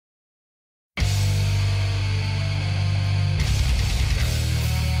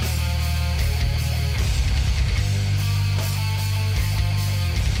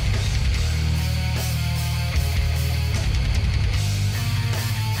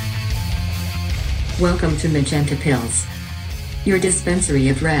Welcome to Magenta Pills, your dispensary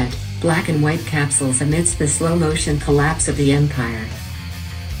of red, black and white capsules amidst the slow motion collapse of the empire.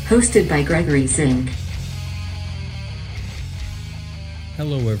 Hosted by Gregory Zink.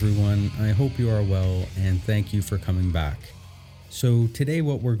 Hello everyone, I hope you are well and thank you for coming back. So today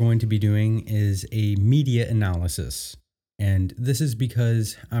what we're going to be doing is a media analysis. And this is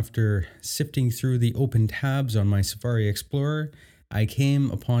because after sifting through the open tabs on my Safari Explorer, I came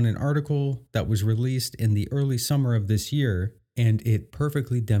upon an article that was released in the early summer of this year, and it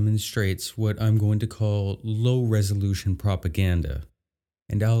perfectly demonstrates what I'm going to call low-resolution propaganda.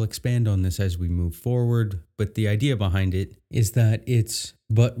 And I'll expand on this as we move forward, but the idea behind it is that it's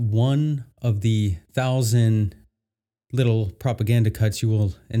but one of the 1,000 little propaganda cuts you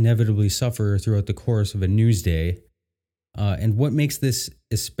will inevitably suffer throughout the course of a news day. And what makes this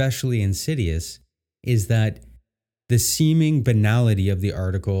especially insidious is that the seeming banality of the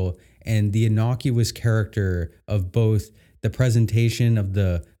article and the innocuous character of both the presentation of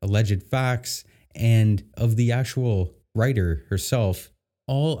the alleged facts and of the actual writer herself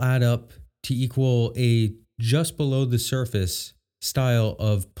all add up to equal a just below the surface style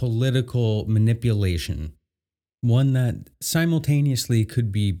of political manipulation, one that simultaneously could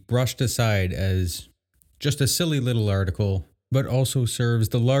be brushed aside as just a silly little article, but also serves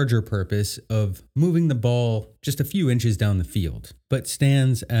the larger purpose of moving the ball just a few inches down the field, but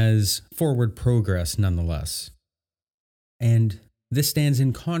stands as forward progress nonetheless. And this stands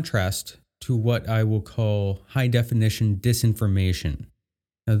in contrast to what I will call high-definition disinformation.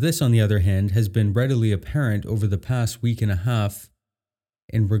 Now this, on the other hand, has been readily apparent over the past week and a half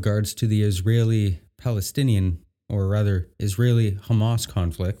in regards to the Israeli-Palestinian, or rather Israeli-Hamas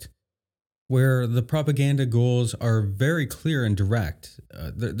conflict, where the propaganda goals are very clear and direct.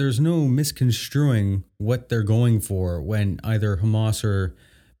 There's no misconstruing what they're going for when either Hamas or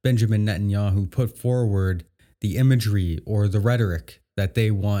Benjamin Netanyahu put forward the imagery or the rhetoric that they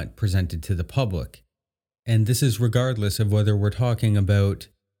want presented to the public. And this is regardless of whether we're talking about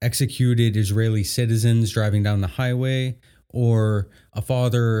executed Israeli citizens driving down the highway or a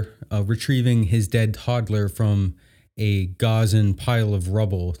father retrieving his dead toddler from a Gazan pile of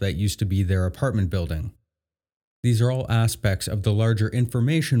rubble that used to be their apartment building. These are all aspects of the larger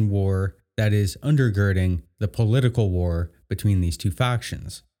information war that is undergirding the political war between these two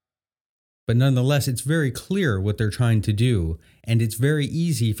factions. But nonetheless, it's very clear what they're trying to do, and it's very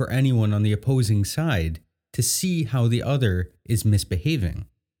easy for anyone on the opposing side to see how the other is misbehaving.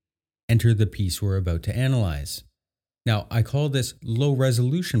 Enter the piece we're about to analyze. Now, I call this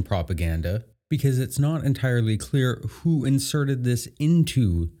low-resolution propaganda because it's not entirely clear who inserted this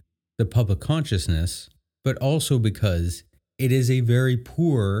into the public consciousness, but also because it is a very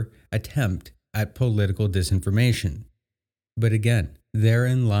poor attempt at political disinformation. But again,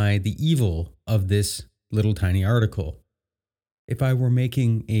 therein lie the evil of this little tiny article. If I were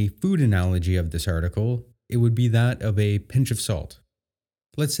making a food analogy of this article, it would be that of a pinch of salt.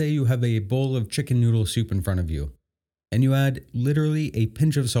 Let's say you have a bowl of chicken noodle soup in front of you, and you add literally a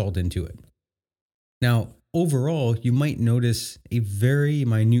pinch of salt into it. Now, overall, you might notice a very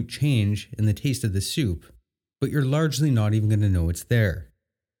minute change in the taste of the soup, but you're largely not even going to know it's there.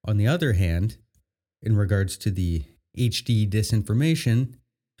 On the other hand, in regards to the HD disinformation,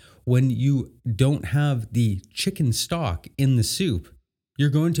 when you don't have the chicken stock in the soup, you're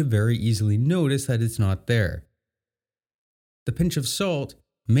going to very easily notice that it's not there. The pinch of salt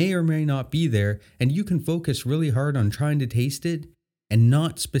may or may not be there, and you can focus really hard on trying to taste it and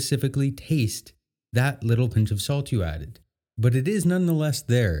not specifically taste that little pinch of salt you added. But it is nonetheless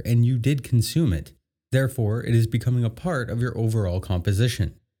there, and you did consume it. Therefore, it is becoming a part of your overall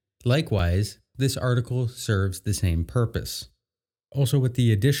composition. Likewise, this article serves the same purpose. Also with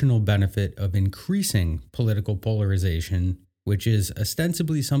the additional benefit of increasing political polarization, which is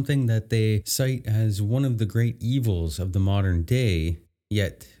ostensibly something that they cite as one of the great evils of the modern day,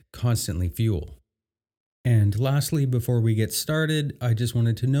 yet constantly fuel. And lastly, before we get started, I just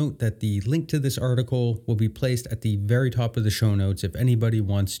wanted to note that the link to this article will be placed at the very top of the show notes if anybody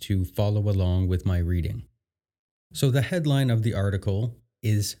wants to follow along with my reading. So the headline of the article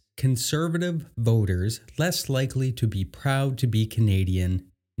is "Conservative Voters Less Likely to Be Proud to Be Canadian,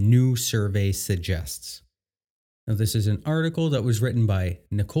 New Survey Suggests." Now this is an article that was written by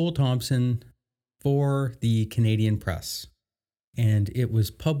Nicole Thompson for the Canadian Press. And it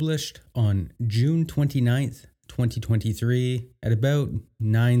was published on June 29th, 2023 at about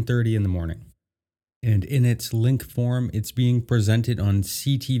 9:30 in the morning. And in its link form, it's being presented on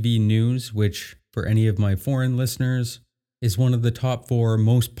CTV News, which, for any of my foreign listeners, is one of the top 4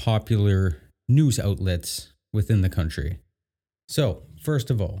 most popular news outlets within the country. So,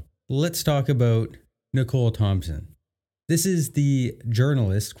 first of all, let's talk about Nicole Thompson. This is the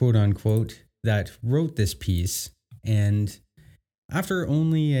journalist, quote unquote, that wrote this piece. And after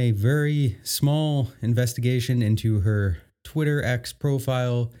only a very small investigation into her Twitter X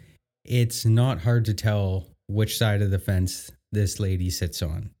profile, it's not hard to tell which side of the fence this lady sits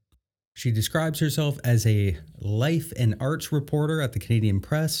on. She describes herself as a life and arts reporter at the Canadian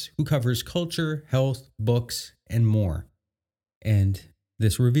Press who covers culture, health, books, and more. And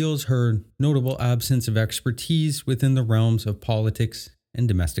this reveals her notable absence of expertise within the realms of politics and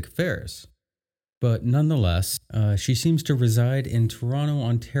domestic affairs. But nonetheless, she seems to reside in Toronto,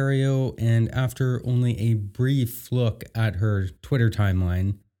 Ontario, and after only a brief look at her Twitter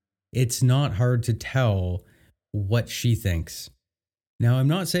timeline, it's not hard to tell what she thinks. Now, I'm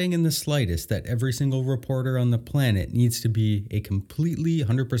not saying in the slightest that every single reporter on the planet needs to be a completely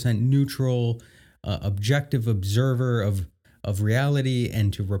 100% neutral, objective observer of reality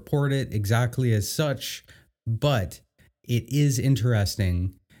and to report it exactly as such, but it is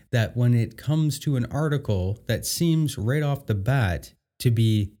interesting that when it comes to an article that seems right off the bat to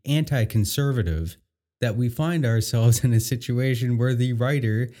be anti-conservative, that we find ourselves in a situation where the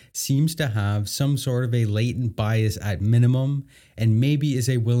writer seems to have some sort of a latent bias at minimum and maybe is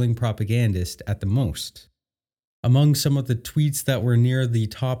a willing propagandist at the most. Among some of the tweets that were near the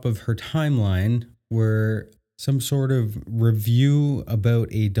top of her timeline were some sort of review about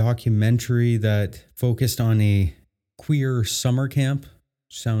a documentary that focused on a queer summer camp.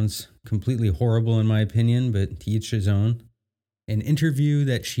 Sounds completely horrible in my opinion, but to each his own. An interview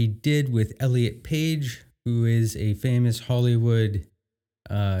that she did with Elliot Page, who is a famous Hollywood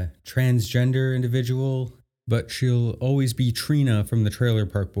transgender individual, but she'll always be Trina from the Trailer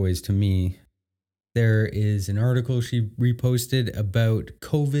Park Boys to me. There is an article she reposted about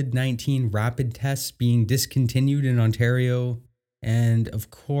COVID-19 rapid tests being discontinued in Ontario, and of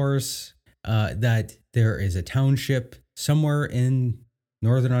course, that there is a township somewhere in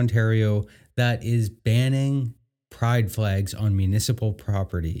Northern Ontario that is banning pride flags on municipal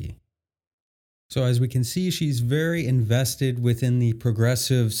property. So as we can see, she's very invested within the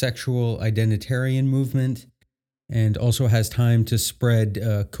progressive sexual identitarian movement and also has time to spread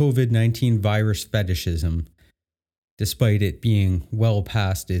COVID-19 virus fetishism, despite it being well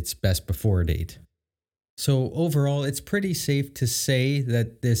past its best before date. So overall, it's pretty safe to say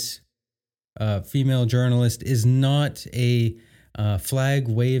that this female journalist is not a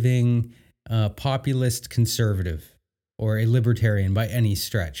flag-waving populist conservative or a libertarian by any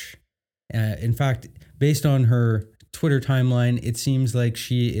stretch. In fact, based on her Twitter timeline, it seems like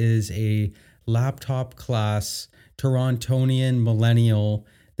she is a laptop class Torontonian millennial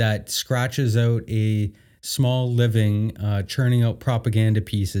that scratches out a small living churning out propaganda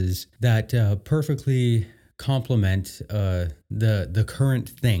pieces that perfectly complement the current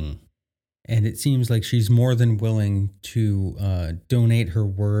thing. And it seems like she's more than willing to donate her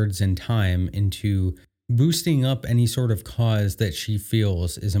words and time into boosting up any sort of cause that she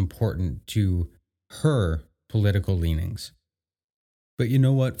feels is important to her political leanings. But you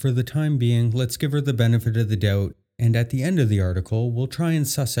know what? For the time being, let's give her the benefit of the doubt. And at the end of the article, we'll try and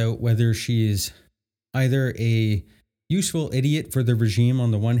suss out whether she's either a useful idiot for the regime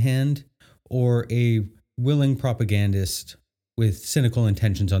on the one hand, or a willing propagandist with cynical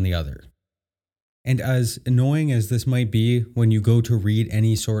intentions on the other. And as annoying as this might be when you go to read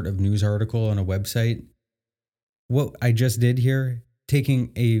any sort of news article on a website, what I just did here,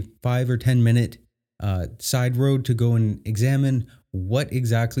 taking a 5 or 10 minute side road to go and examine what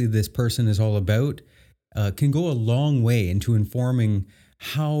exactly this person is all about, can go a long way into informing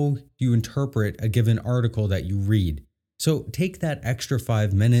how you interpret a given article that you read. So take that extra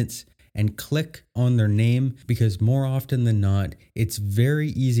 5 minutes and click on their name, because more often than not, it's very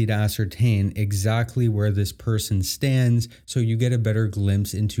easy to ascertain exactly where this person stands, so you get a better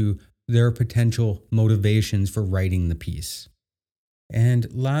glimpse into their potential motivations for writing the piece. And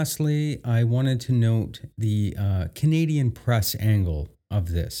lastly, I wanted to note the Canadian Press angle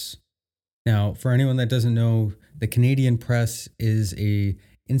of this. Now, for anyone that doesn't know, the Canadian Press is a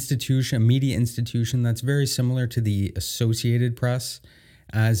media institution that's very similar to the Associated Press,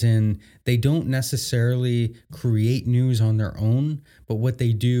 as in they don't necessarily create news on their own, but what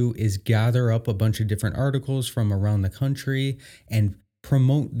they do is gather up a bunch of different articles from around the country and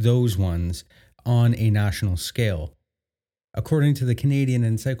promote those ones on a national scale. According to the Canadian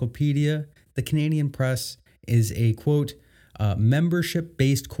Encyclopedia, the Canadian Press is a, quote,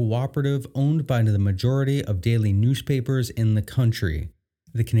 membership-based cooperative owned by the majority of daily newspapers in the country.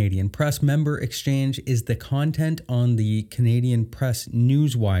 The Canadian Press Member Exchange is the content on the Canadian Press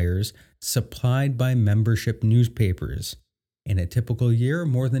newswires supplied by membership newspapers. In a typical year,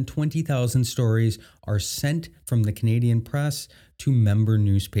 more than 20,000 stories are sent from the Canadian Press to member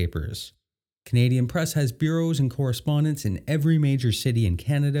newspapers. Canadian Press has bureaus and correspondents in every major city in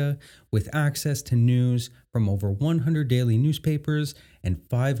Canada, with access to news from over 100 daily newspapers and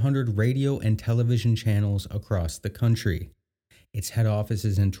 500 radio and television channels across the country. Its head office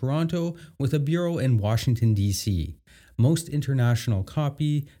is in Toronto, with a bureau in Washington, D.C. Most international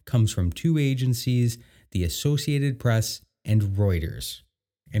copy comes from two agencies, the Associated Press and Reuters.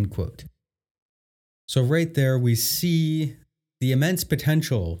 End quote. So right there we see the immense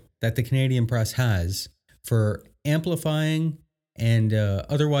potential that the Canadian Press has for amplifying and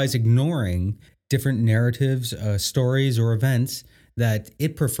otherwise ignoring different narratives, stories, or events that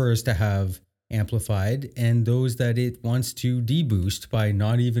it prefers to have amplified and those that it wants to deboost by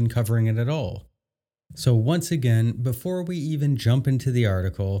not even covering it at all. So once again, before we even jump into the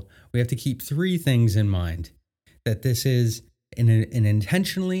article, we have to keep three things in mind. That this is an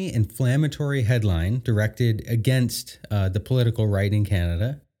intentionally inflammatory headline directed against the political right in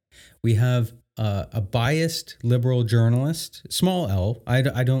Canada. We have a biased liberal journalist, small L. I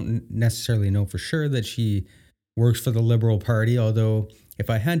don't necessarily know for sure that she works for the Liberal Party, although if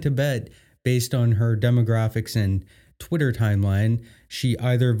I had to bet, based on her demographics and Twitter timeline, she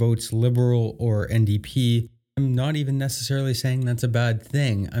either votes Liberal or NDP. I'm not even necessarily saying that's a bad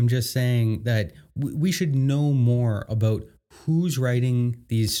thing. I'm just saying that we should know more about who's writing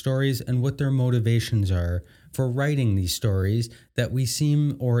these stories and what their motivations are for writing these stories that we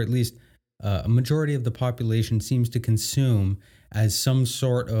seem, or at least a majority of the population seems to consume as some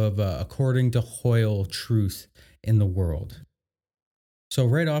sort of, according to Hoyle, truth in the world. So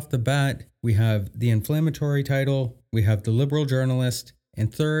right off the bat, we have the inflammatory title, we have the liberal journalist,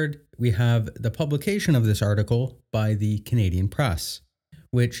 and third, we have the publication of this article by the Canadian Press,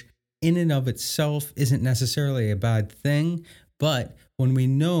 which in and of itself isn't necessarily a bad thing, but when we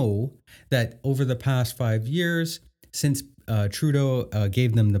know that over the past 5 years, since Trudeau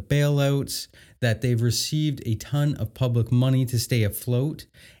gave them the bailouts, that they've received a ton of public money to stay afloat,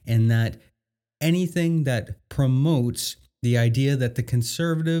 and that anything that promotes the idea that the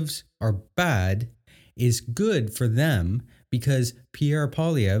Conservatives are bad is good for them, because Pierre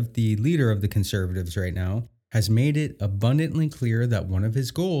Poilievre, the leader of the Conservatives right now, has made it abundantly clear that one of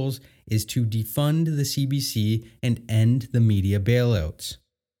his goals is to defund the CBC and end the media bailouts.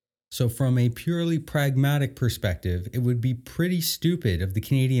 So from a purely pragmatic perspective, it would be pretty stupid of the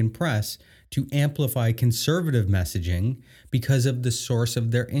Canadian Press to amplify conservative messaging because of the source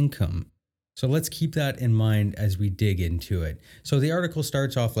of their income. So let's keep that in mind as we dig into it. So the article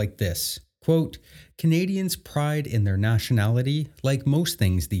starts off like this, quote, Canadians' pride in their nationality, like most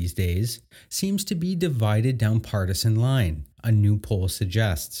things these days, seems to be divided down partisan line, a new poll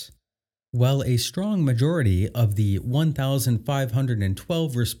suggests. While a strong majority of the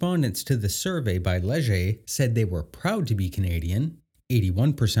 1,512 respondents to the survey by Leger said they were proud to be Canadian,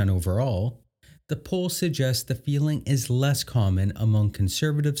 81% overall, the poll suggests the feeling is less common among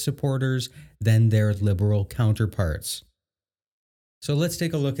Conservative supporters than their Liberal counterparts. So let's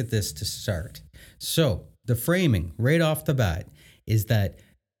take a look at this to start. So the framing right off the bat is that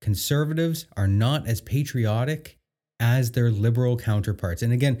Conservatives are not as patriotic as their Liberal counterparts.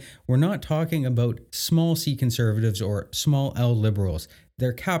 And again, we're not talking about small c Conservatives or small l Liberals.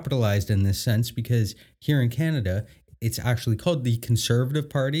 They're capitalized in this sense because here in Canada, it's actually called the Conservative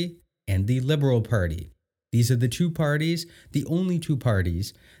Party and the Liberal Party. These are the two parties, the only two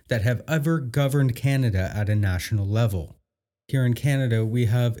parties that have ever governed Canada at a national level. Here in Canada, we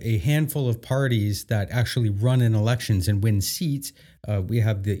have a handful of parties that actually run in elections and win seats. We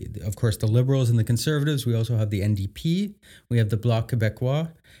have, of course, the Liberals and the Conservatives. We also have the NDP. We have the Bloc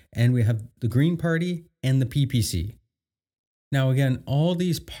Québécois. And we have the Green Party and the PPC. Now, again, all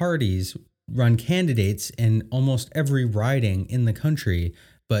these parties run candidates in almost every riding in the country,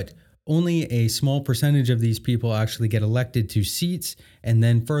 but only a small percentage of these people actually get elected to seats, and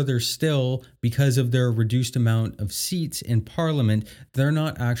then further still, because of their reduced amount of seats in Parliament, they're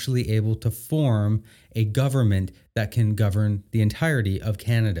not actually able to form a government that can govern the entirety of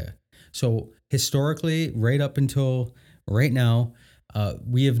Canada. So historically, right up until right now,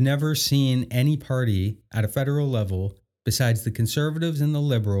 we have never seen any party at a federal level, besides the Conservatives and the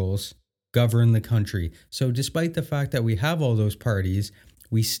Liberals, govern the country. So despite the fact that we have all those parties,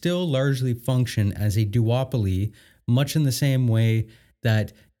 we still largely function as a duopoly, much in the same way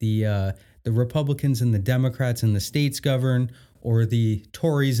that the Republicans and the Democrats in the States govern, or the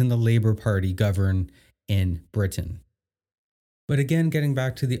Tories and the Labour Party govern in Britain. But again, getting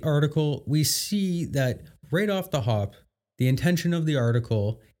back to the article, we see that right off the hop, the intention of the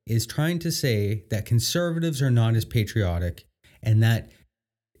article is trying to say that Conservatives are not as patriotic and that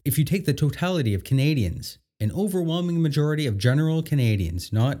if you take the totality of Canadians, an overwhelming majority of general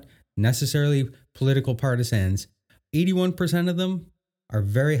Canadians, not necessarily political partisans, 81% of them are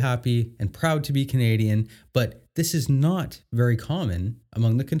very happy and proud to be Canadian, but this is not very common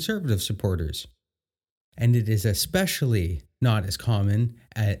among the Conservative supporters. And it is especially not as common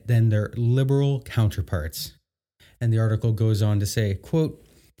than their Liberal counterparts. And the article goes on to say, quote,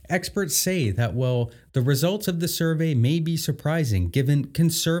 experts say that while the results of the survey may be surprising given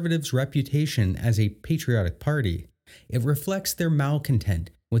Conservatives' reputation as a patriotic party, it reflects their malcontent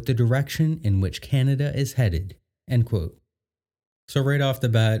with the direction in which Canada is headed, end quote. So right off the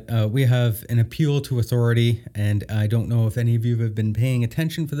bat, we have an appeal to authority, and I don't know if any of you have been paying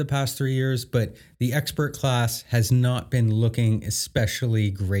attention for the past 3 years, but the expert class has not been looking especially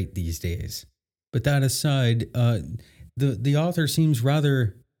great these days. But that aside, the author seems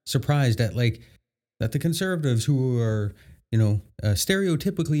rather surprised at that the Conservatives, who are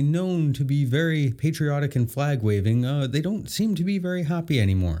stereotypically known to be very patriotic and flag waving, they don't seem to be very happy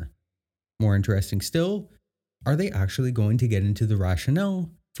anymore. More interesting still, are they actually going to get into the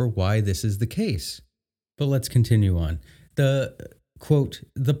rationale for why this is the case? But let's continue on. Quote,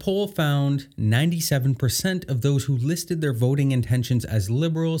 the poll found 97% of those who listed their voting intentions as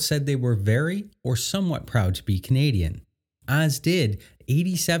Liberal said they were very or somewhat proud to be Canadian, as did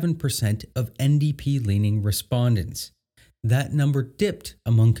 87% of NDP-leaning respondents. That number dipped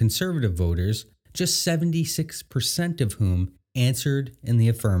among Conservative voters, just 76% of whom answered in the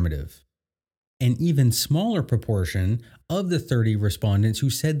affirmative. An even smaller proportion of the 30 respondents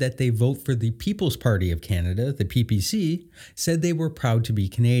who said that they vote for the People's Party of Canada, the PPC, said they were proud to be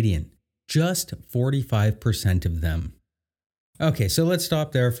Canadian. Just 45% of them. Okay, so let's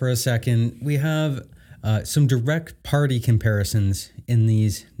stop there for a second. We have some direct party comparisons in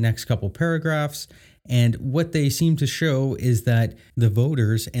these next couple paragraphs, and what they seem to show is that the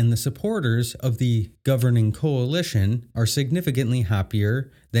voters and the supporters of the governing coalition are significantly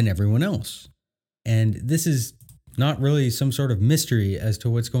happier than everyone else. And this is not really some sort of mystery as to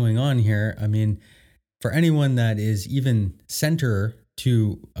what's going on here. I mean, for anyone that is even center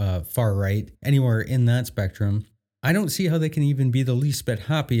to far right, anywhere in that spectrum, I don't see how they can even be the least bit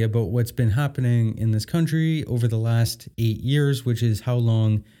happy about what's been happening in this country over the last 8 years, which is how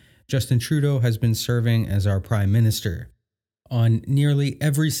long Justin Trudeau has been serving as our prime minister. On nearly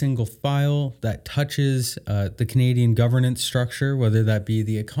every single file that touches the Canadian governance structure, whether that be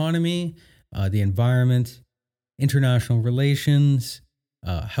the economy, the environment, international relations,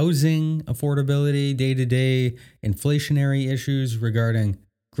 housing affordability, day-to-day inflationary issues regarding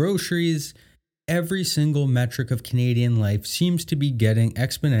groceries, every single metric of Canadian life seems to be getting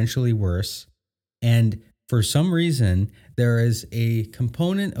exponentially worse. And for some reason, there is a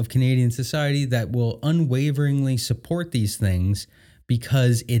component of Canadian society that will unwaveringly support these things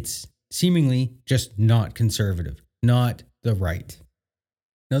because it's seemingly just not conservative, not the right.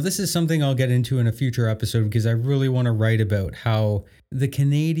 Now, this is something I'll get into in a future episode because I really want to write about how the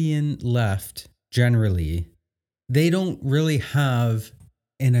Canadian left, generally, they don't really have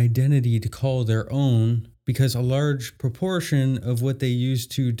an identity to call their own because a large proportion of what they use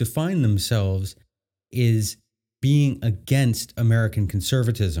to define themselves is being against American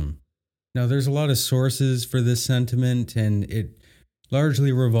conservatism. Now, there's a lot of sources for this sentiment, and it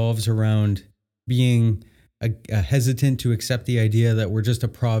largely revolves around being hesitant to accept the idea that we're just a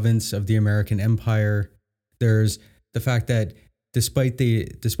province of the American empire. There's the fact that despite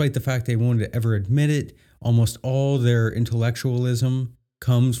the fact they won't ever admit it, almost all their intellectualism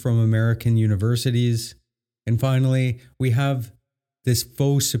comes from American universities. And finally, we have this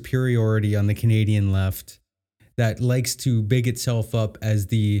faux superiority on the Canadian left that likes to big itself up as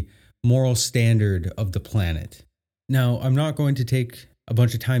the moral standard of the planet. Now, I'm not going to take a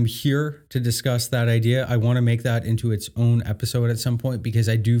bunch of time here to discuss that idea. I want to make that into its own episode at some point because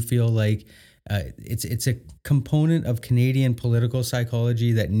I do feel like it's a component of Canadian political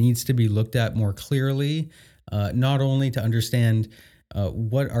psychology that needs to be looked at more clearly, not only to understand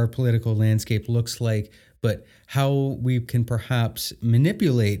what our political landscape looks like, but how we can perhaps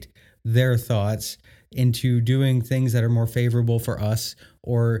manipulate their thoughts into doing things that are more favorable for us,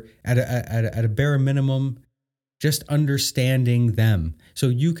 or at a bare minimum, just understanding them. So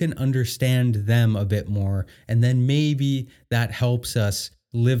you can understand them a bit more, and then maybe that helps us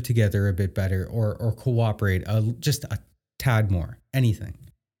live together a bit better or cooperate just a tad more, anything.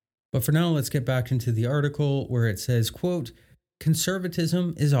 But for now, let's get back into the article where it says, quote,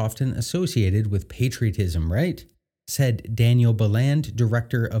 conservatism is often associated with patriotism, right? Said Daniel Balland,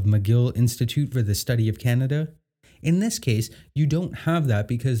 director of McGill Institute for the Study of Canada. In this case, you don't have that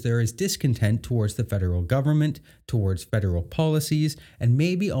because there is discontent towards the federal government, towards federal policies, and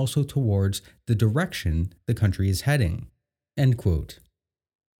maybe also towards the direction the country is heading. End quote.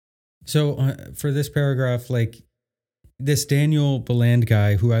 So for this paragraph, this Daniel Boland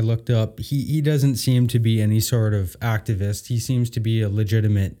guy who I looked up, he doesn't seem to be any sort of activist. He seems to be a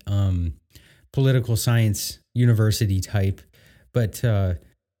legitimate political science university type. But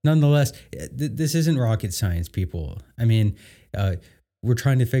nonetheless, this isn't rocket science, people. I mean, we're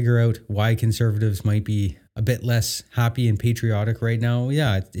trying to figure out why conservatives might be a bit less happy and patriotic right now.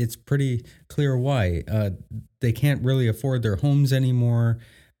 Yeah, it's pretty clear why. They can't really afford their homes anymore.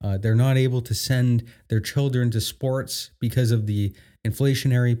 They're not able to send their children to sports because of the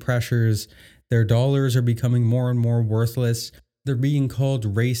inflationary pressures. Their dollars are becoming more and more worthless. They're being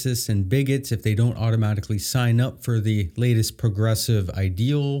called racists and bigots if they don't automatically sign up for the latest progressive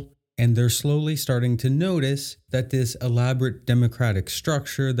ideal. And they're slowly starting to notice that this elaborate democratic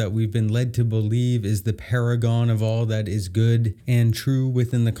structure that we've been led to believe is the paragon of all that is good and true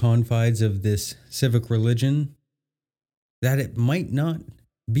within the confines of this civic religion, that it might not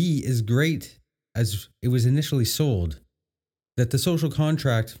be as great as it was initially sold, that the social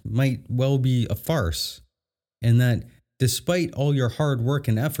contract might well be a farce, and that despite all your hard work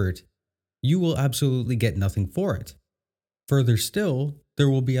and effort, you will absolutely get nothing for it. Further still, there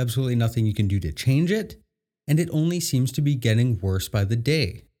will be absolutely nothing you can do to change it, and it only seems to be getting worse by the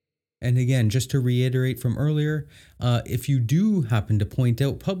day. And again, just to reiterate from earlier, if you do happen to point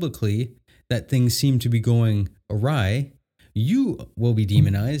out publicly that things seem to be going awry, you will be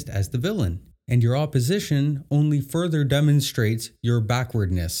demonized as the villain, and your opposition only further demonstrates your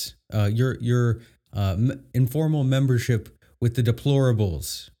backwardness, your informal membership with the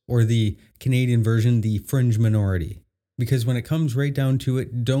deplorables, or the Canadian version, the fringe minority. Because when it comes right down to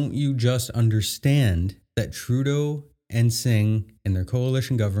it, don't you just understand that Trudeau and Singh and their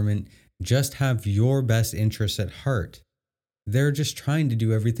coalition government just have your best interests at heart? They're just trying to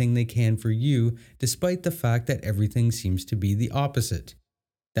do everything they can for you, despite the fact that everything seems to be the opposite,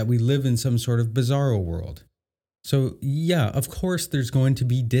 that we live in some sort of bizarro world. So yeah, of course there's going to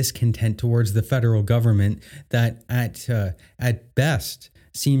be discontent towards the federal government that at best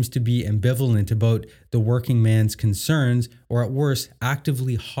seems to be ambivalent about the working man's concerns, or at worst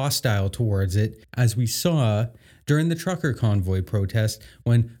actively hostile towards it, as we saw during the trucker convoy protest,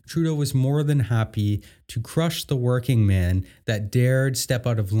 when Trudeau was more than happy to crush the working man that dared step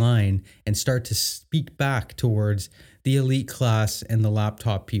out of line and start to speak back towards the elite class and the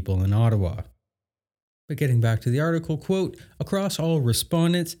laptop people in Ottawa. But getting back to the article, quote, across all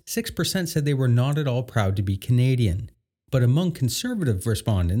respondents, 6% said they were not at all proud to be Canadian. But among conservative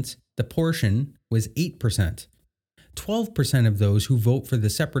respondents, the portion was 8%. 12% of those who vote for the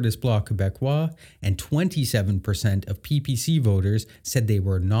separatist Bloc Québécois and 27% of PPC voters said they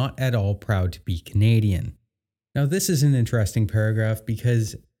were not at all proud to be Canadian. Now, this is an interesting paragraph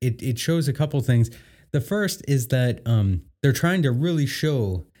because it shows a couple things. The first is that they're trying to really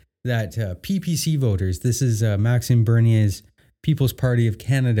show that PPC voters, this is Maxime Bernier's People's Party of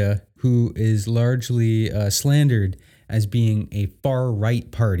Canada, who is largely slandered as being a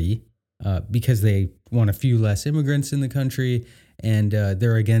far-right party because they want a few less immigrants in the country, and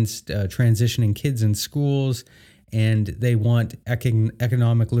they're against transitioning kids in schools, and they want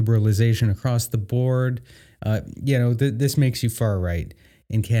economic liberalization across the board. This makes you far-right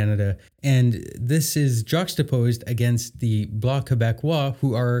in Canada. And this is juxtaposed against the Bloc Québécois,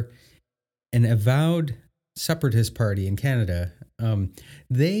 who are an avowed separatist party in Canada.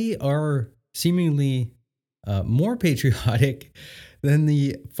 They are seemingly more patriotic than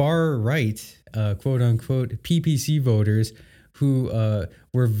the far right, quote unquote, PPC voters who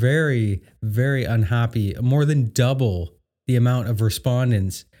were very, very unhappy, more than double the amount of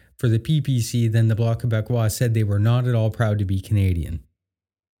respondents for the PPC than the Bloc Québécois said they were not at all proud to be Canadian.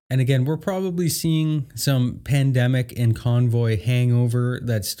 And again, we're probably seeing some pandemic and convoy hangover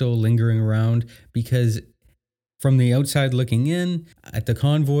that's still lingering around, because from the outside looking in at the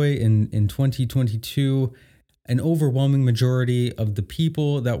convoy in 2022, an overwhelming majority of the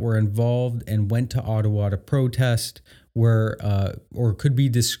people that were involved and went to Ottawa to protest were or could be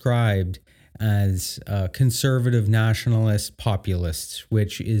described as conservative nationalist populists,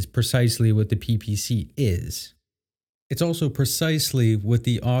 which is precisely what the PPC is. It's also precisely what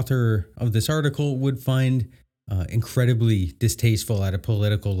the author of this article would find incredibly distasteful at a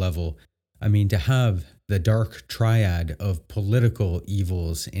political level. I mean, to have the dark triad of political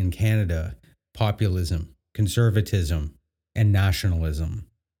evils in Canada, populism, conservatism, and nationalism.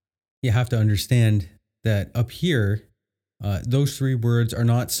 You have to understand that up here, those three words are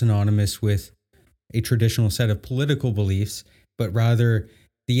not synonymous with a traditional set of political beliefs, but rather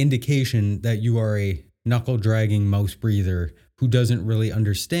the indication that you are a knuckle-dragging mouse breather who doesn't really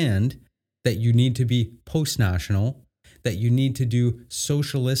understand that you need to be post-national, that you need to do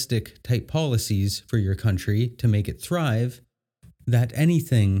socialistic type policies for your country to make it thrive, that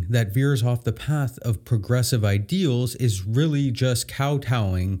anything that veers off the path of progressive ideals is really just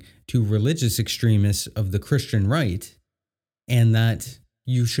kowtowing to religious extremists of the Christian right, and that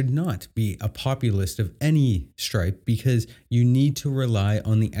you should not be a populist of any stripe because you need to rely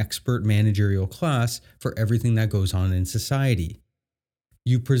on the expert managerial class for everything that goes on in society.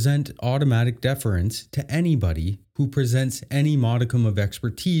 You present automatic deference to anybody who presents any modicum of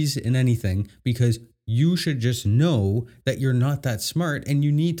expertise in anything because you should just know that you're not that smart and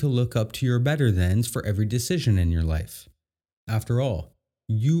you need to look up to your better-thans for every decision in your life. After all,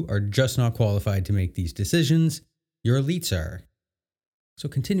 you are just not qualified to make these decisions. Your elites are. So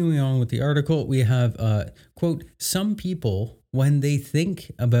continuing on with the article, we have, quote, some people, when they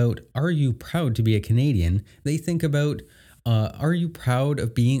think about, are you proud to be a Canadian, they think about, are you proud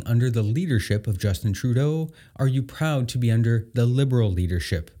of being under the leadership of Justin Trudeau? Are you proud to be under the Liberal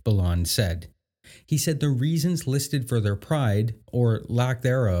leadership, Ballon said. He said the reasons listed for their pride, or lack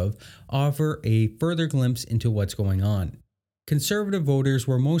thereof, offer a further glimpse into what's going on. Conservative voters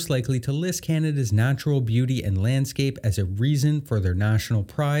were most likely to list Canada's natural beauty and landscape as a reason for their national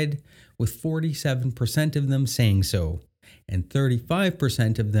pride, with 47% of them saying so, and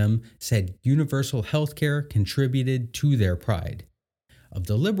 35% of them said universal healthcare contributed to their pride. Of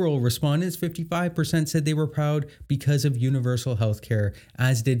the Liberal respondents, 55% said they were proud because of universal healthcare,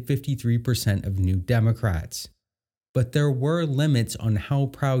 as did 53% of New Democrats. But there were limits on how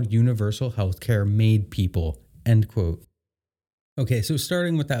proud universal healthcare made people, end quote. Okay, so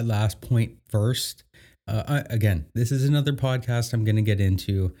starting with that last point first, again, this is another podcast I'm going to get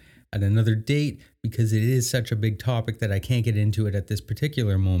into at another date because it is such a big topic that I can't get into it at this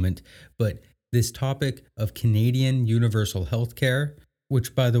particular moment. But this topic of Canadian universal healthcare,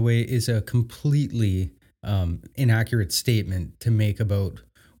 which, by the way, is a completely inaccurate statement to make about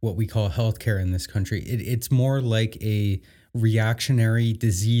what we call healthcare in this country. It's more like a reactionary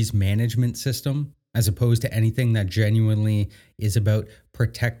disease management system, as opposed to anything that genuinely is about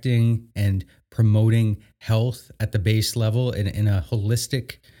protecting and promoting health at the base level in a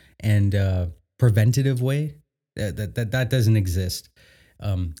holistic and preventative way. That doesn't exist.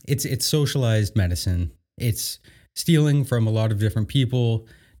 It's socialized medicine. It's stealing from a lot of different people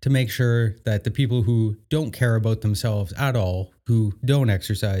to make sure that the people who don't care about themselves at all, who don't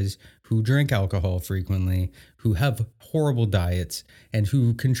exercise, who drink alcohol frequently, who have horrible diets, and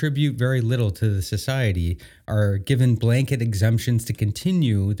who contribute very little to the society are given blanket exemptions to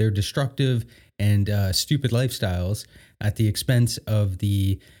continue their destructive and stupid lifestyles at the expense of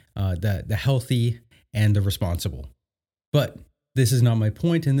the healthy and the responsible. But this is not my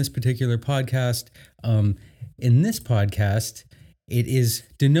point in this particular podcast. In this podcast, it is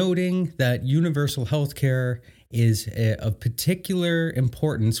denoting that universal healthcare is of particular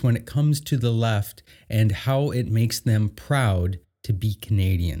importance when it comes to the left and how it makes them proud to be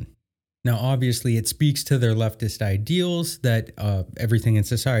Canadian. Now, obviously, it speaks to their leftist ideals that everything in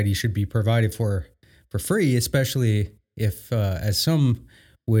society should be provided for free, especially if, as some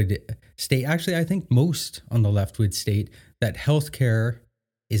would state, actually, I think most on the left would state that healthcare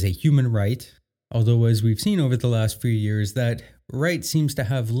is a human right. Although, as we've seen over the last few years, that right seems to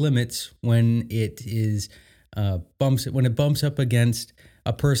have limits when it is bumps up against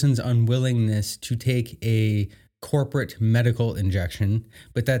a person's unwillingness to take a corporate medical injection.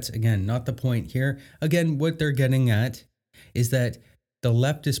 But that's, again, not the point here. Again, what they're getting at is that the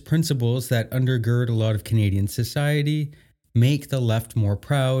leftist principles that undergird a lot of Canadian society make the left more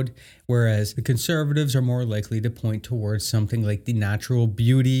proud, whereas the conservatives are more likely to point towards something like the natural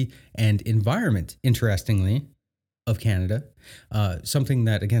beauty and environment, interestingly, of Canada. Something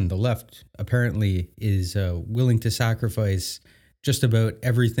that, again, the left apparently is willing to sacrifice just about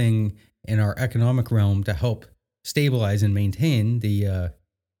everything in our economic realm to help stabilize and maintain the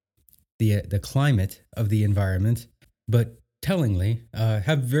climate of the environment, but tellingly,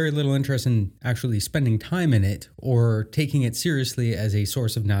 have very little interest in actually spending time in it or taking it seriously as a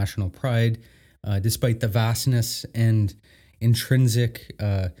source of national pride, despite the vastness and intrinsic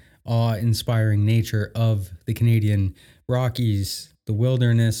awe-inspiring nature of the Canadian Rockies, the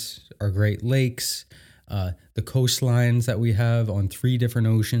wilderness, our Great Lakes, the coastlines that we have on 3 different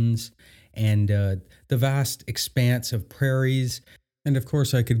oceans, and the vast expanse of prairies. And of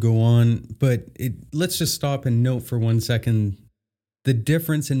course, I could go on, but let's just stop and note for 1 second the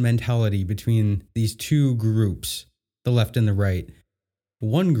difference in mentality between these two groups, the left and the right.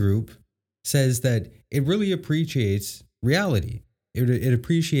 One group says that it really appreciates reality. It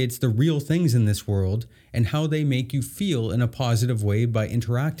appreciates the real things in this world and how they make you feel in a positive way by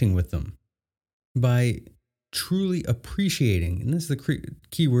interacting with them. By truly appreciating, and this is the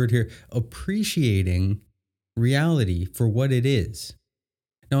key word here, appreciating reality for what it is.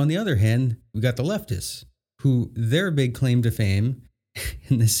 Now, on the other hand, we got the leftists, who their big claim to fame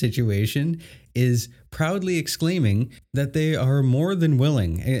in this situation is proudly exclaiming that they are more than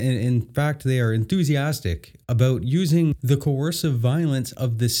willing, and in fact, they are enthusiastic about using the coercive violence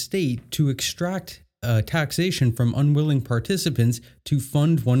of the state to extract taxation from unwilling participants to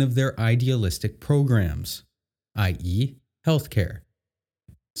fund one of their idealistic programs, i.e., healthcare.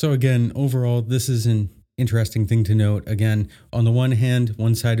 So again, overall, this is an interesting thing to note. Again, on the one hand,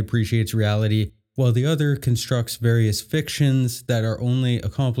 one side appreciates reality, while the other constructs various fictions that are only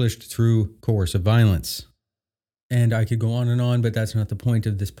accomplished through coercive violence. And I could go on, but that's not the point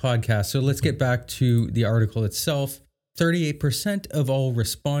of this podcast. So let's get back to the article itself. 38% of all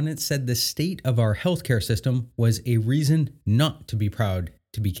respondents said the state of our healthcare system was a reason not to be proud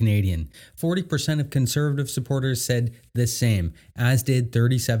to be Canadian. 40% of Conservative supporters said the same, as did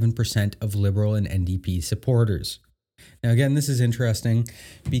 37% of Liberal and NDP supporters. Now, again, this is interesting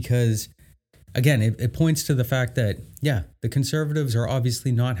because, again, it points to the fact that, the Conservatives are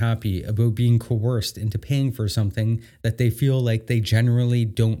obviously not happy about being coerced into paying for something that they feel like they generally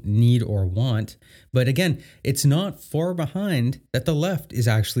don't need or want. But again, it's not far behind that the left is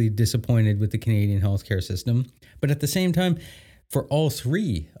actually disappointed with the Canadian healthcare system. But at the same time, for all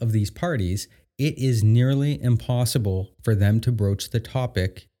three of these parties, it is nearly impossible for them to broach the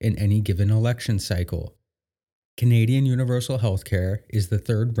topic in any given election cycle. Canadian universal healthcare is the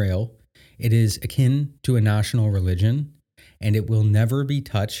third rail. It is akin to a national religion, and it will never be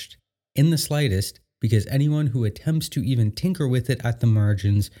touched in the slightest because anyone who attempts to even tinker with it at the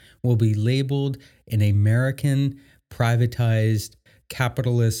margins will be labeled an American, privatized,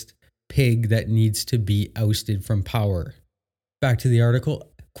 capitalist pig that needs to be ousted from power. Back to the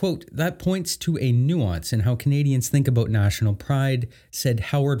article. Quote, that points to a nuance in how Canadians think about national pride, said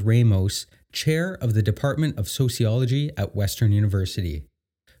Howard Ramos, chair of the Department of Sociology at Western University.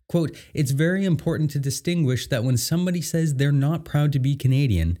 Quote, it's very important to distinguish that when somebody says they're not proud to be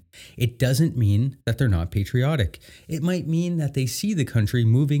Canadian, it doesn't mean that they're not patriotic. It might mean that they see the country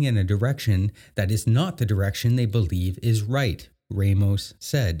moving in a direction that is not the direction they believe is right, Ramos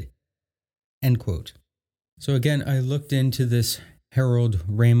said. End quote. So again, I looked into this Harold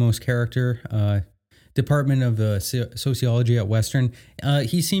Ramos character, Department of Sociology at Western.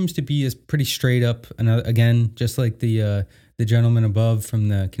 He seems to be pretty straight up, and again, just like the gentleman above from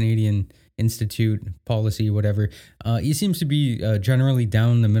the Canadian Institute Policy, whatever. He seems to be generally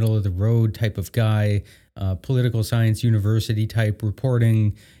down the middle of the road type of guy, political science university type,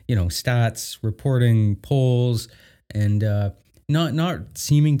 reporting, stats, reporting polls, and not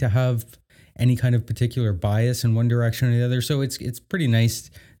seeming to have any kind of particular bias in one direction or the other. So it's pretty nice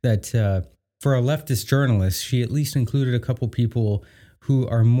that for a leftist journalist, she at least included a couple people who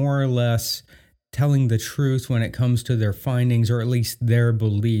are more or less telling the truth when it comes to their findings, or at least their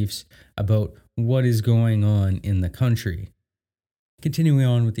beliefs about what is going on in the country. Continuing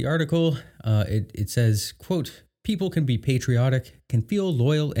on with the article, it says, quote, people can be patriotic, can feel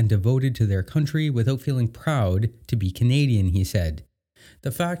loyal and devoted to their country without feeling proud to be Canadian, he said.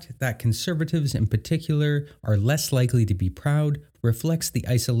 The fact that Conservatives in particular are less likely to be proud reflects the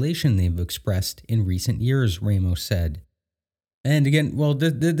isolation they've expressed in recent years, Ramos said. And again, well,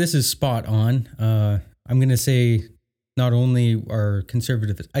 this is spot on. I'm going to say not only are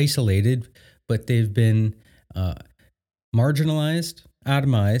Conservatives isolated, but they've been marginalized,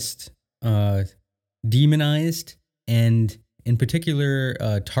 atomized, demonized, and in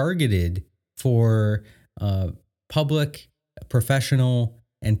particular targeted for public, professional,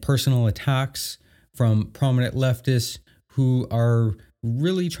 and personal attacks from prominent leftists who are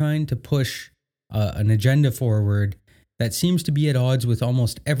really trying to push an agenda forward that seems to be at odds with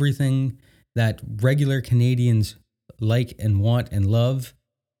almost everything that regular Canadians like and want and love.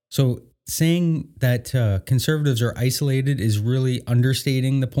 So saying that Conservatives are isolated is really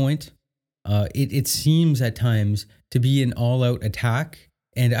understating the point. It seems at times to be an all-out attack,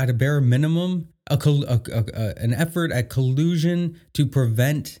 and at a bare minimum, an effort at collusion to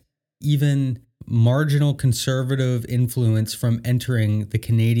prevent even marginal conservative influence from entering the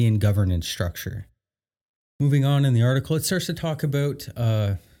Canadian governance structure. Moving on in the article, it starts to talk about,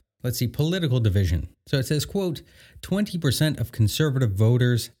 political division. So it says, quote, 20% of Conservative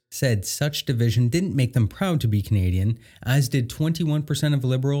voters said such division didn't make them proud to be Canadian, as did 21% of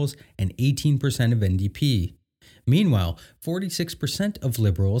Liberals and 18% of NDP. Meanwhile, 46% of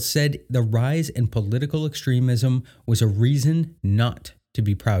liberals said the rise in political extremism was a reason not to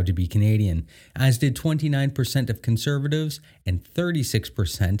be proud to be Canadian, as did 29% of conservatives and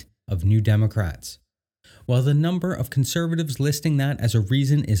 36% of New Democrats. While the number of conservatives listing that as a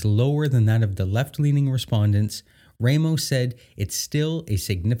reason is lower than that of the left-leaning respondents, Ramos said it's still a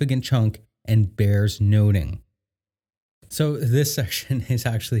significant chunk and bears noting. So this section is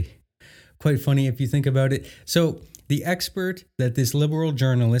actually quite funny if you think about it. So the expert that this liberal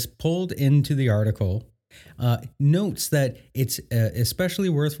journalist pulled into the article notes that it's especially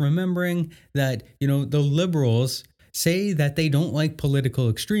worth remembering that, the liberals say that they don't like political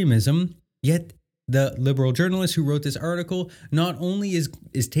extremism, yet the liberal journalist who wrote this article not only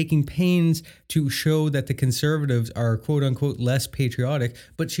is taking pains to show that the conservatives are quote unquote less patriotic,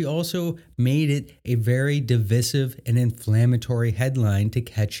 but she also made it a very divisive and inflammatory headline to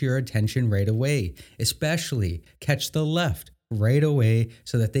catch your attention right away, especially catch the left right away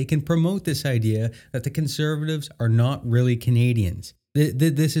so that they can promote this idea that the conservatives are not really Canadians.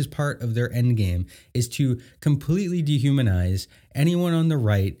 This is part of their endgame, is to completely dehumanize anyone on the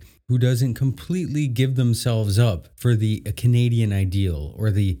right who doesn't completely give themselves up for the Canadian ideal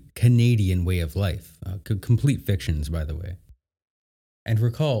or the Canadian way of life. Complete fictions, by the way. And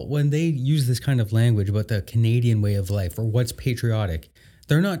recall, when they use this kind of language about the Canadian way of life or what's patriotic,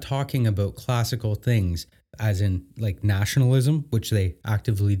 they're not talking about classical things, as in like nationalism, which they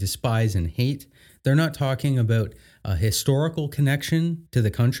actively despise and hate. They're not talking about a historical connection to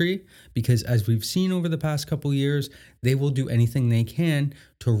the country, because as we've seen over the past couple years, they will do anything they can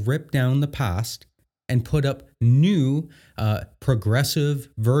to rip down the past and put up new progressive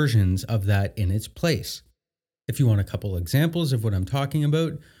versions of that in its place. If you want a couple examples of what I'm talking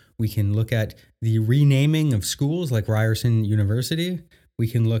about, we can look at the renaming of schools like Ryerson University. We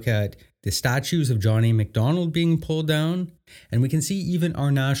can look at the statues of John A. Macdonald being pulled down, and we can see even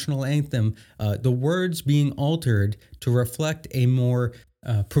our national anthem, the words being altered to reflect a more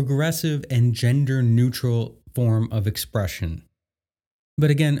progressive and gender-neutral form of expression. But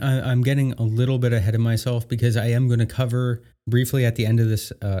again, I'm getting a little bit ahead of myself because I am going to cover briefly at the end of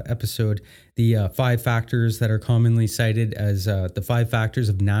this episode the 5 factors that are commonly cited as the 5 factors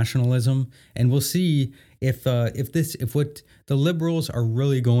of nationalism, and we'll see if what the liberals are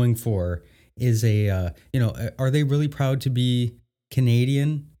really going for is are they really proud to be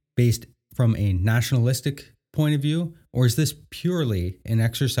Canadian based from a nationalistic point of view, or is this purely an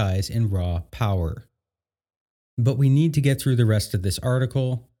exercise in raw power? But we need to get through the rest of this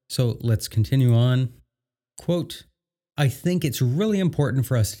article, so let's continue on. Quote, I think it's really important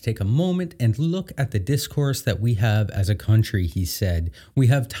for us to take a moment and look at the discourse that we have as a country, he said. We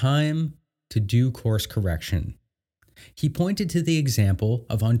have time to do course correction. He pointed to the example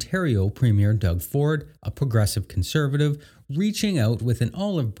of Ontario Premier Doug Ford, a progressive conservative, reaching out with an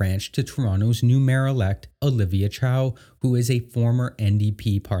olive branch to Toronto's new mayor-elect, Olivia Chow, who is a former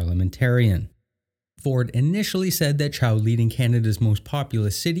NDP parliamentarian. Ford initially said that Chow leading Canada's most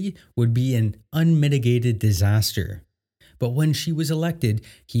populous city would be an unmitigated disaster. But when she was elected,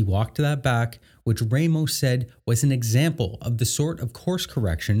 he walked that back, which Ramos said was an example of the sort of course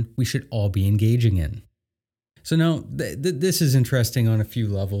correction we should all be engaging in. So now, this is interesting on a few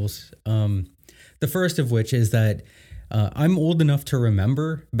levels. The first of which is that I'm old enough to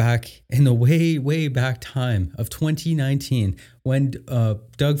remember back in the way back time of 2019 when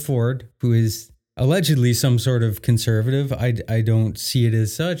Doug Ford, who is allegedly some sort of conservative, I don't see it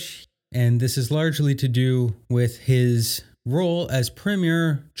as such, and this is largely to do with his role as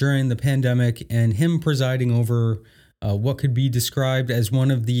premier during the pandemic and him presiding over what could be described as one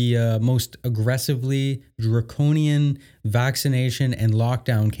of the most aggressively draconian vaccination and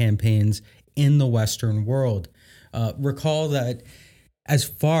lockdown campaigns in the Western world. Recall that as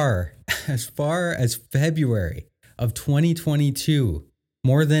far as February of 2022,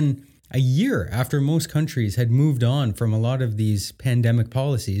 more than a year after most countries had moved on from a lot of these pandemic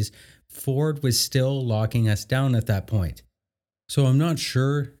policies, Ford was still locking us down at that point. So I'm not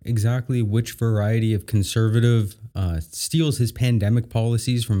sure exactly which variety of conservative steals his pandemic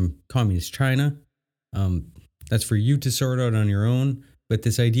policies from communist China. That's for you to sort out on your own. But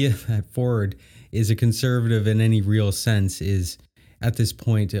this idea that Ford is a conservative in any real sense is, at this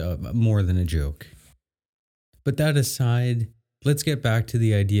point, more than a joke. But that aside, let's get back to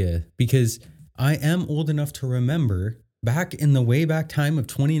the idea, because I am old enough to remember back in the way back time of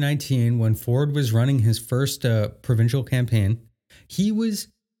 2019 when Ford was running his first provincial campaign, he was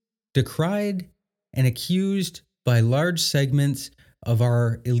decried and accused by large segments of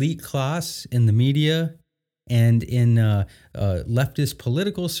our elite class in the media and in leftist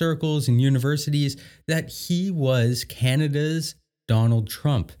political circles and universities that he was Canada's Donald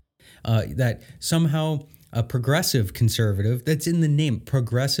Trump. That somehow a progressive conservative, that's in the name,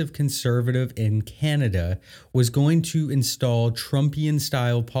 progressive conservative in Canada, was going to install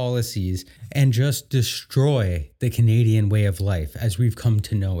Trumpian-style policies and just destroy the Canadian way of life as we've come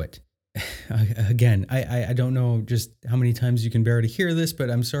to know it. Again, I don't know just how many times you can bear to hear this, but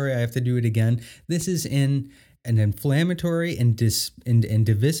I'm sorry I have to do it again. This is in an inflammatory and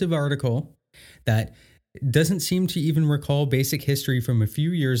divisive article that doesn't seem to even recall basic history from a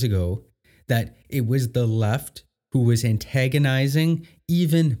few years ago, that it was the left who was antagonizing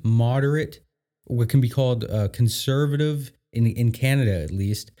even moderate, what can be called conservative, in Canada at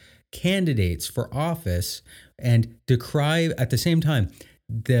least, candidates for office, and decry at the same time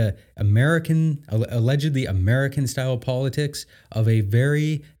the allegedly American style politics of a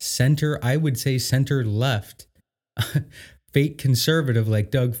very center, I would say center left, fake conservative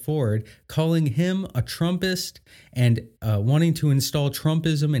like Doug Ford, calling him a Trumpist and wanting to install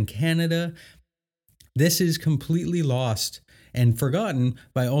Trumpism in Canada. This is completely lost and forgotten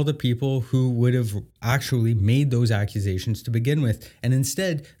by all the people who would have actually made those accusations to begin with. And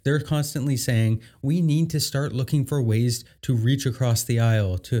instead, they're constantly saying, we need to start looking for ways to reach across the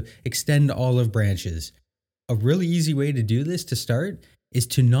aisle, to extend olive branches. A really easy way to do this to start is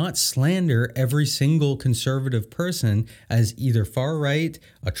to not slander every single conservative person as either far right,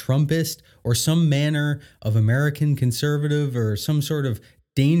 a Trumpist, or some manner of American conservative, or some sort of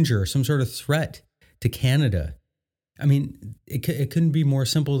danger, some sort of threat to Canada. I mean, it couldn't be more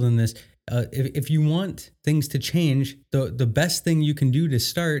simple than this. If you want things to change, the best thing you can do to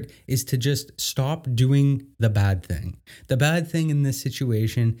start is to just stop doing the bad thing. The bad thing in this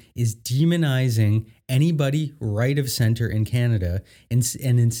situation is demonizing anybody right of center in Canada. And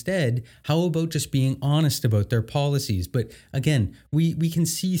instead, how about just being honest about their policies? But again, we can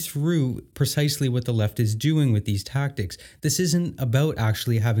see through precisely what the left is doing with these tactics. This isn't about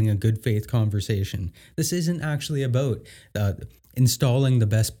actually having a good faith conversation. This isn't actually about installing the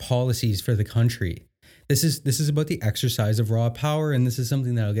best policies for the country. This is about the exercise of raw power, and this is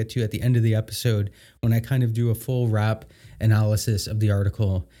something that I'll get to at the end of the episode when I kind of do a full wrap analysis of the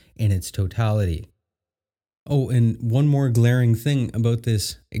article in its totality. Oh, and one more glaring thing about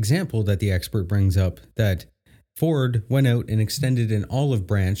this example that the expert brings up, that Ford went out and extended an olive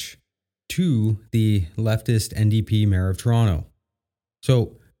branch to the leftist NDP mayor of Toronto.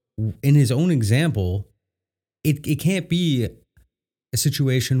 So in his own example, it can't be a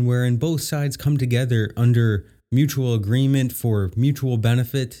situation wherein both sides come together under mutual agreement for mutual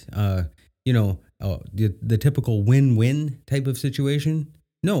benefit, the typical win-win type of situation.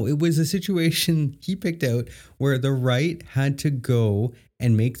 No, it was a situation he picked out where the right had to go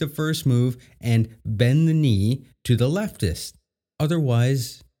and make the first move and bend the knee to the leftists.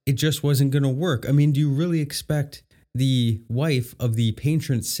 Otherwise, it just wasn't going to work. I mean, do you really expect the wife of the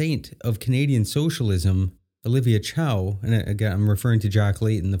patron saint of Canadian socialism, Olivia Chow, and again, I'm referring to Jack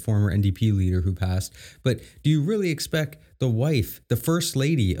Layton, the former NDP leader who passed, but do you really expect the wife, the first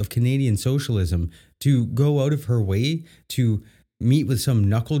lady of Canadian socialism, to go out of her way to meet with some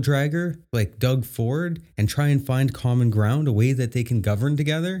knuckle dragger like Doug Ford and try and find common ground, a way that they can govern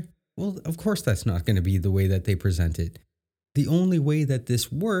together? Well, of course that's not going to be the way that they present it. The only way that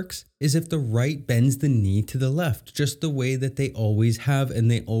this works is if the right bends the knee to the left, just the way that they always have and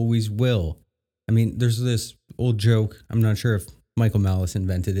they always will. I mean, there's this old joke, I'm not sure if Michael Malice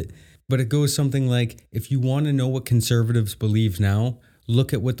invented it, but it goes something like, if you want to know what conservatives believe now,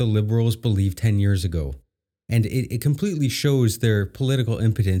 look at what the liberals believed 10 years ago. And it completely shows their political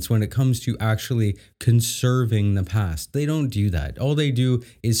impotence when it comes to actually conserving the past. They don't do that. All they do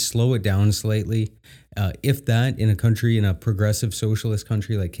is slow it down slightly. If that, in a progressive socialist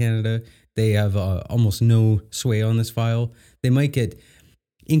country like Canada, they have almost no sway on this file. They might get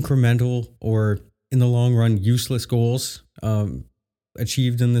incremental or, in the long run, useless goals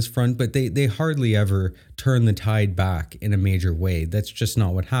achieved in this front, but they hardly ever turn the tide back in a major way. That's just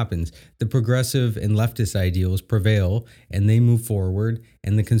not what happens. The progressive and leftist ideals prevail and they move forward,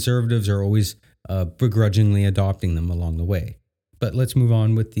 and the conservatives are always begrudgingly adopting them along the way. But let's move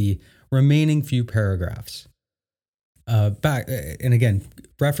on with the remaining few paragraphs. Back, and again,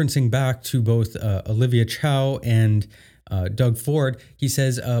 referencing back to both Olivia Chow and Doug Ford, he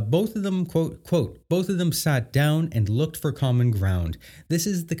says, both of them, quote, both of them sat down and looked for common ground. This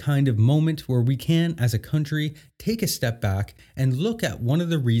is the kind of moment where we can, as a country, take a step back and look at one of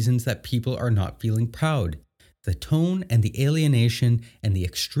the reasons that people are not feeling proud. The tone and the alienation and the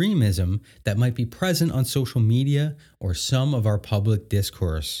extremism that might be present on social media or some of our public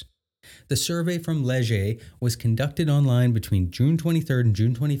discourse. The survey from Leger was conducted online between June 23rd and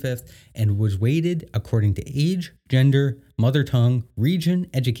June 25th and was weighted according to age, gender, mother tongue, region,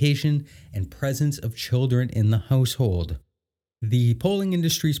 education, and presence of children in the household. The polling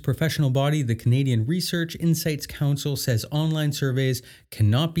industry's professional body, the Canadian Research Insights Council, says online surveys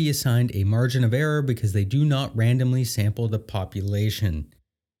cannot be assigned a margin of error because they do not randomly sample the population.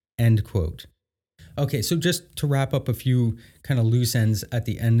 End quote. Okay, so just to wrap up a few kind of loose ends at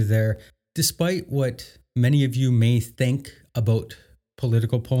the end there, despite what many of you may think about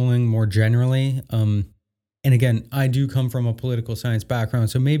political polling more generally, and again, I do come from a political science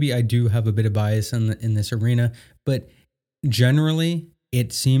background, so maybe I do have a bit of bias in this arena, but generally,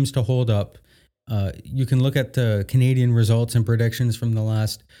 it seems to hold up. You can look at the Canadian results and predictions from the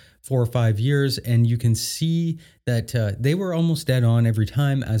last 4 or 5 years, and you can see that they were almost dead on every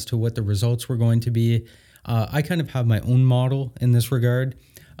time as to what the results were going to be. I kind of have my own model in this regard.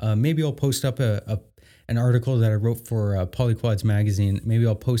 Maybe I'll post up an article that I wrote for Polyquads magazine. Maybe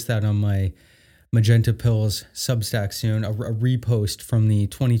I'll post that on my Magenta Pills Substack soon, a repost from the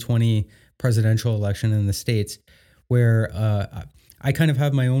 2020 presidential election in the States, where I kind of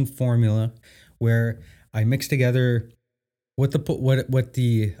have my own formula where I mix together and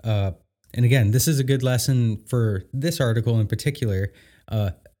again, this is a good lesson for this article in particular,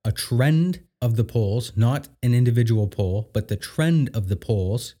 a trend of the polls, not an individual poll, but the trend of the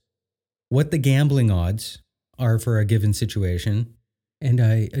polls, what the gambling odds are for a given situation. And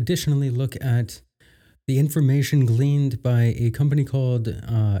I additionally look at the information gleaned by a company called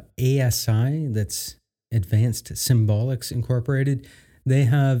ASI, that's Advanced Symbolics Incorporated. They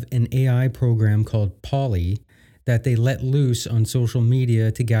have an AI program called Poly that they let loose on social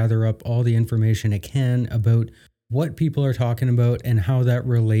media to gather up all the information it can about what people are talking about and how that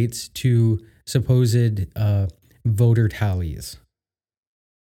relates to supposed voter tallies.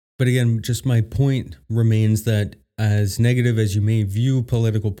 But again, just my point remains that as negative as you may view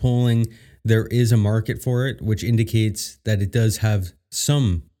political polling, there is a market for it, which indicates that it does have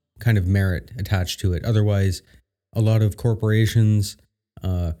some kind of merit attached to it. Otherwise, a lot of corporations,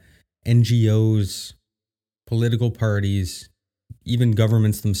 NGOs, political parties, even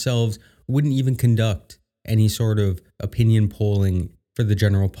governments themselves wouldn't even conduct any sort of opinion polling for the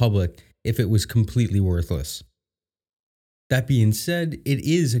general public if it was completely worthless. That being said, it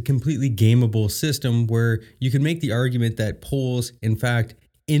is a completely gameable system where you can make the argument that polls, in fact,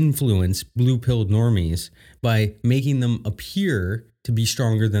 influence blue-pilled normies by making them appear to be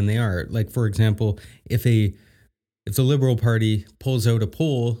stronger than they are. Like, for example, if the Liberal Party pulls out a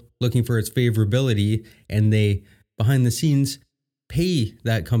poll looking for its favorability and they, behind the scenes, pay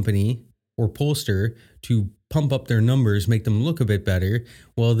that company or pollster to pump up their numbers, make them look a bit better,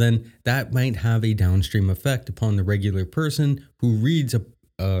 well, then that might have a downstream effect upon the regular person who reads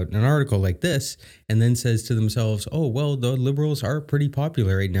an article like this and then says to themselves, oh, well, the Liberals are pretty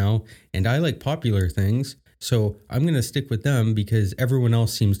popular right now, and I like popular things, so I'm going to stick with them because everyone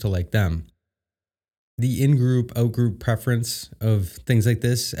else seems to like them. The in-group, out-group preference of things like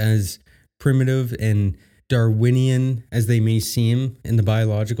this, as primitive and Darwinian as they may seem in the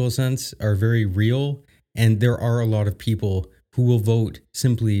biological sense, are very real, and there are a lot of people who will vote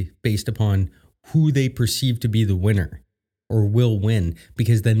simply based upon who they perceive to be the winner or will win,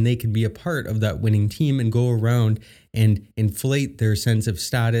 because then they can be a part of that winning team and go around and inflate their sense of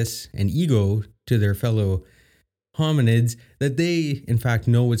status and ego to their fellow hominids that they, in fact,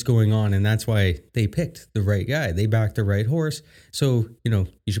 know what's going on, and that's why they picked the right guy. They backed the right horse. So, you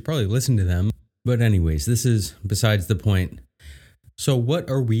should probably listen to them. But anyways, this is besides the point. So what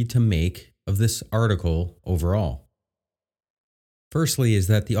are we to make of this article overall? Firstly is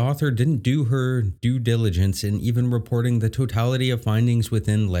that the author didn't do her due diligence in even reporting the totality of findings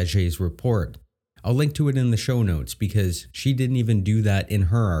within Leger's report. I'll link to it in the show notes because she didn't even do that in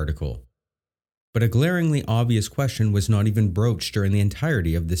her article. But a glaringly obvious question was not even broached during the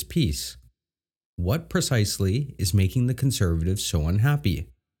entirety of this piece. What precisely is making the Conservatives so unhappy?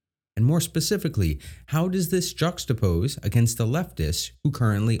 And more specifically, how does this juxtapose against the leftists who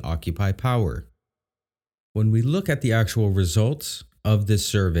currently occupy power? When we look at the actual results of this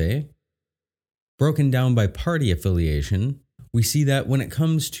survey, broken down by party affiliation, we see that when it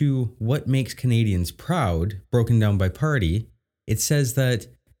comes to what makes Canadians proud, broken down by party, it says that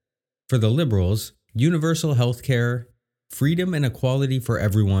for the Liberals, universal health care, freedom and equality for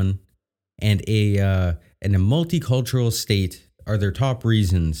everyone, and a multicultural state are their top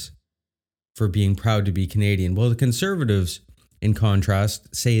reasons for being proud to be Canadian. Well, the Conservatives, in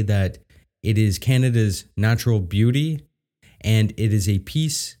contrast, say that it is Canada's natural beauty and it is a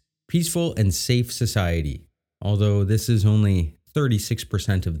peaceful and safe society, although this is only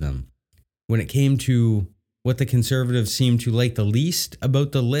 36% of them. when it came to what the conservatives seemed to like the least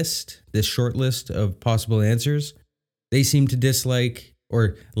about the list, this short list of possible answers, they seemed to dislike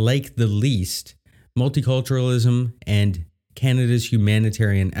or like the least multiculturalism and Canada's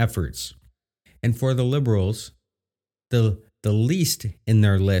humanitarian efforts. And for the Liberals, the least in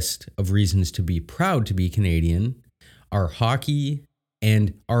their list of reasons to be proud to be Canadian are hockey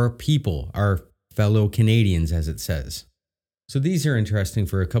and our people, our fellow Canadians, as it says. So these are interesting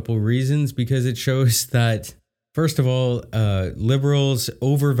for a couple of reasons, because it shows that, first of all, Liberals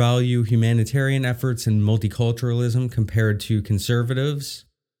overvalue humanitarian efforts and multiculturalism compared to conservatives,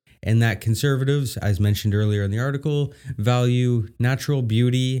 and that conservatives, as mentioned earlier in the article, value natural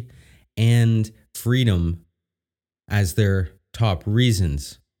beauty and freedom as their top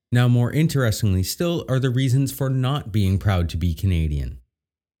reasons. Now, more interestingly still are the reasons for not being proud to be Canadian.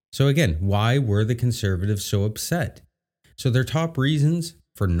 So again, why were the conservatives so upset? So their top reasons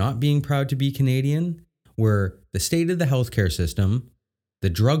for not being proud to be Canadian were the state of the healthcare system, the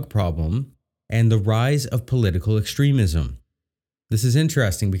drug problem, and the rise of political extremism. This is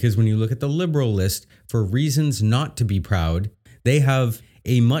interesting because when you look at the Liberal list for reasons not to be proud, they have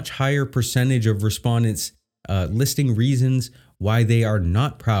a much higher percentage of respondents listing reasons why they are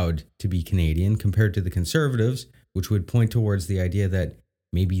not proud to be Canadian compared to the Conservatives, which would point towards the idea that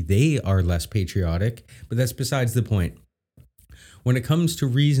maybe they are less patriotic, but that's besides the point. When it comes to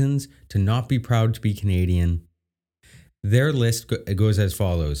reasons to not be proud to be Canadian, their list goes as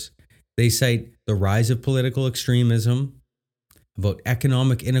follows. They cite the rise of political extremism, about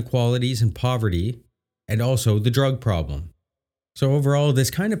economic inequalities and poverty, and also the drug problem. So overall, this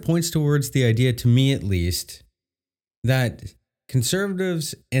kind of points towards the idea, to me at least, that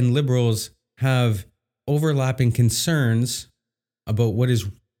conservatives and liberals have overlapping concerns about what is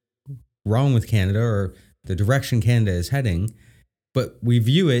wrong with Canada or the direction Canada is heading, but we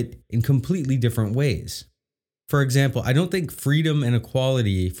view it in completely different ways. For example, I don't think freedom and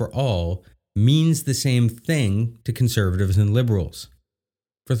equality for all means the same thing to conservatives and liberals.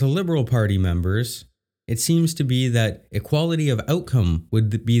 For the Liberal Party members, it seems to be that equality of outcome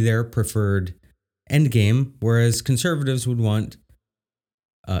would be their preferred endgame, whereas conservatives would want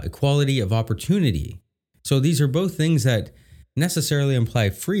equality of opportunity. So these are both things that necessarily imply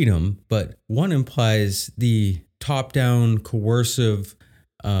freedom, but one implies the top-down coercive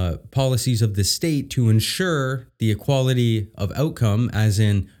policies of the state to ensure the equality of outcome, as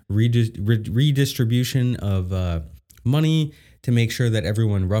in redistribution of money to make sure that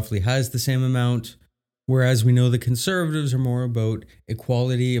everyone roughly has the same amount. Whereas we know the conservatives are more about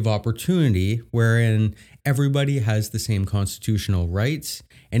equality of opportunity, wherein everybody has the same constitutional rights,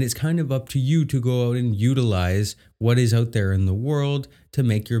 and it's kind of up to you to go out and utilize what is out there in the world to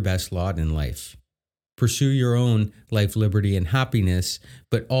make your best lot in life. Pursue your own life, liberty, and happiness,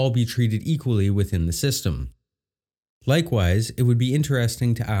 but all be treated equally within the system. Likewise, it would be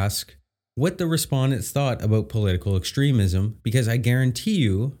interesting to ask what the respondents thought about political extremism, because I guarantee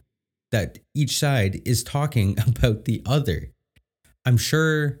you that each side is talking about the other. I'm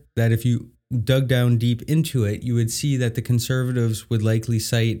sure that if you dug down deep into it, you would see that the conservatives would likely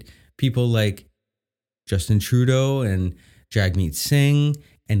cite people like Justin Trudeau and Jagmeet Singh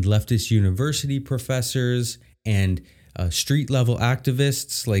and leftist university professors and street-level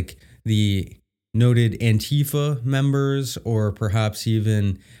activists like the noted Antifa members, or perhaps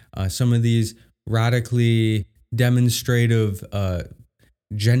even some of these radically demonstrative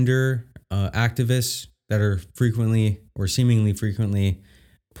gender activists that are frequently or seemingly frequently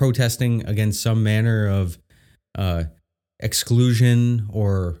protesting against some manner of exclusion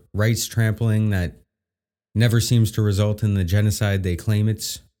or rights trampling that never seems to result in the genocide they claim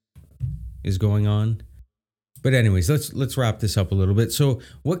is going on. But anyways, let's wrap this up a little bit. So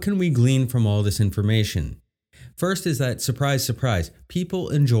what can we glean from all this information? First is that, surprise, surprise, people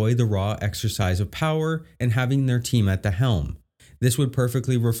enjoy the raw exercise of power and having their team at the helm. This would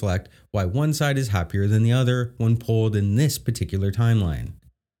perfectly reflect why one side is happier than the other when polled in this particular timeline.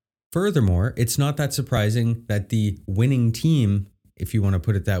 Furthermore, it's not that surprising that the winning team, if you want to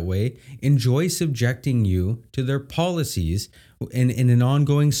put it that way, enjoy subjecting you to their policies in an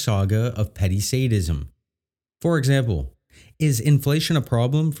ongoing saga of petty sadism. For example, is inflation a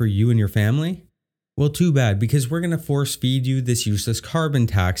problem for you and your family? Well, too bad, because we're going to force feed you this useless carbon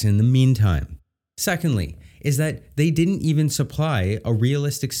tax in the meantime. Secondly, is that they didn't even supply a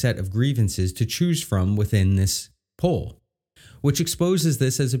realistic set of grievances to choose from within this poll, which exposes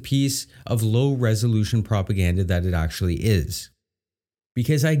this as a piece of low-resolution propaganda that it actually is.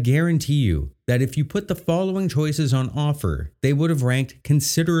 Because I guarantee you that if you put the following choices on offer, they would have ranked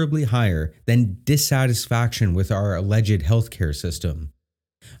considerably higher than dissatisfaction with our alleged healthcare system.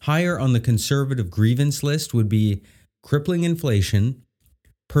 Higher on the conservative grievance list would be crippling inflation,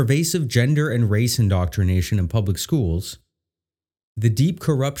 pervasive gender and race indoctrination in public schools, the deep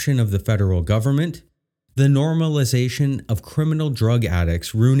corruption of the federal government, the normalization of criminal drug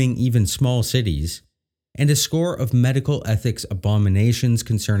addicts ruining even small cities, and a score of medical ethics abominations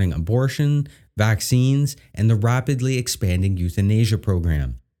concerning abortion, vaccines, and the rapidly expanding euthanasia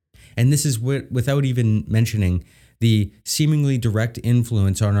program. And this is without even mentioning the seemingly direct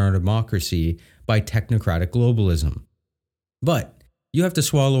influence on our democracy by technocratic globalism. But you have to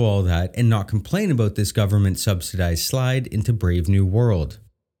swallow all that and not complain about this government-subsidized slide into Brave New World.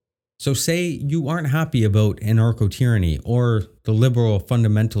 So say you aren't happy about anarcho-tyranny or the liberal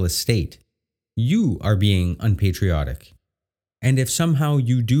fundamentalist state. You are being unpatriotic. And if somehow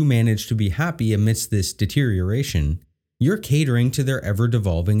you do manage to be happy amidst this deterioration, you're catering to their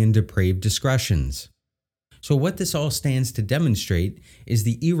ever-devolving and depraved discretions. So what this all stands to demonstrate is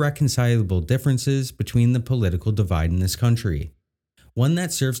the irreconcilable differences between the political divide in this country. One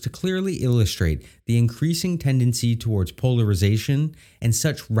that serves to clearly illustrate the increasing tendency towards polarization and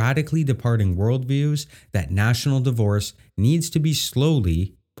such radically departing worldviews that national divorce needs to be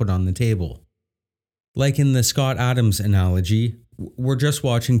slowly put on the table. Like in the Scott Adams analogy, we're just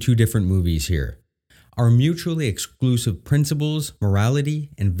watching two different movies here. Our mutually exclusive principles, morality,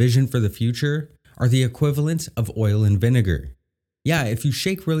 and vision for the future are the equivalents of oil and vinegar. Yeah, if you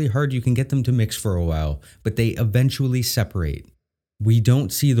shake really hard, you can get them to mix for a while, but they eventually separate. We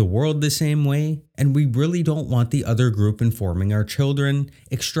don't see the world the same way, and we really don't want the other group informing our children,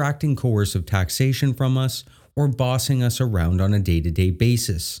 extracting coercive taxation from us, or bossing us around on a day-to-day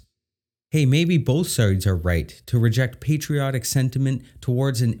basis. Hey, maybe both sides are right to reject patriotic sentiment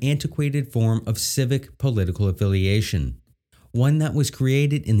towards an antiquated form of civic political affiliation. One that was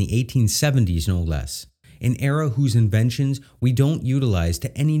created in the 1870s, no less, an era whose inventions we don't utilize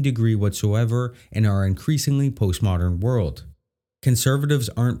to any degree whatsoever in our increasingly postmodern world. Conservatives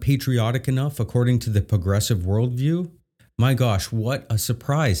aren't patriotic enough according to the progressive worldview? My gosh, what a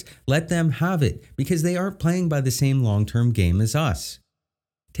surprise. Let them have it, because they aren't playing by the same long-term game as us.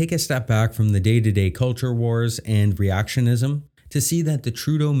 Take a step back from the day-to-day culture wars and reactionism to see that the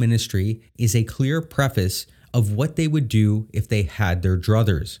Trudeau ministry is a clear preface of what they would do if they had their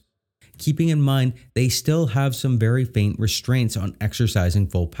druthers, keeping in mind they still have some very faint restraints on exercising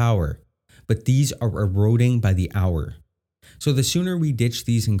full power, but these are eroding by the hour. So the sooner we ditch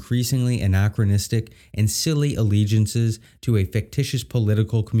these increasingly anachronistic and silly allegiances to a fictitious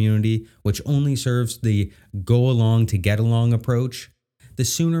political community which only serves the go along to get along approach, the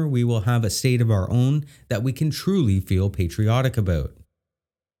sooner we will have a state of our own that we can truly feel patriotic about.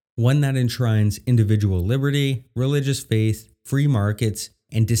 One that enshrines individual liberty, religious faith, free markets,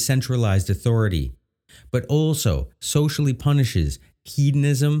 and decentralized authority, but also socially punishes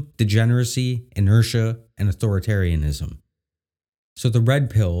hedonism, degeneracy, inertia, and authoritarianism. So the red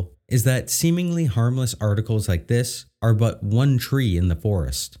pill is that seemingly harmless articles like this are but one tree in the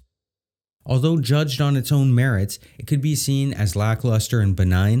forest. Although judged on its own merits, it could be seen as lackluster and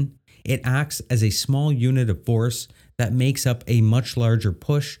benign. It acts as a small unit of force that makes up a much larger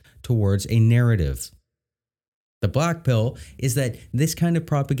push towards a narrative. The black pill is that this kind of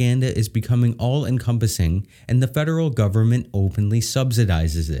propaganda is becoming all-encompassing and the federal government openly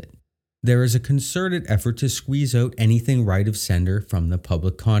subsidizes it. There is a concerted effort to squeeze out anything right of center from the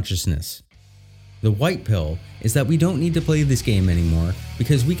public consciousness. The white pill is that we don't need to play this game anymore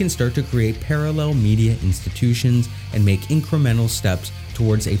because we can start to create parallel media institutions and make incremental steps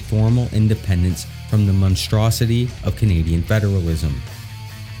towards a formal independence from the monstrosity of Canadian federalism.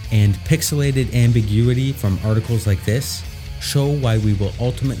 And pixelated ambiguity from articles like this show why we will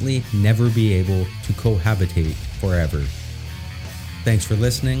ultimately never be able to cohabitate forever. Thanks for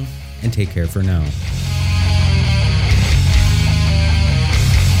listening, and take care for now.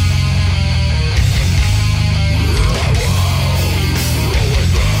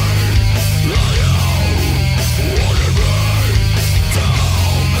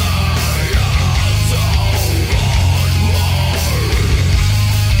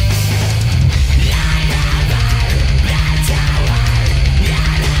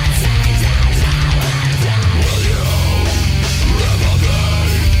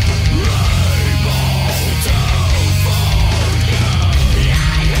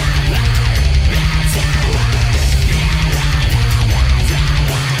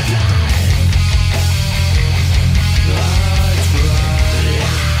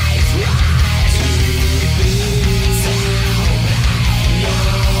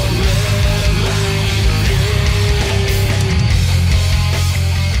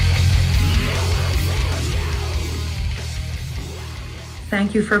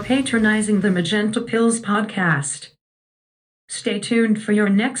 Thank you for patronizing the Magenta Pills podcast. Stay tuned for your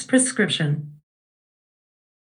next prescription.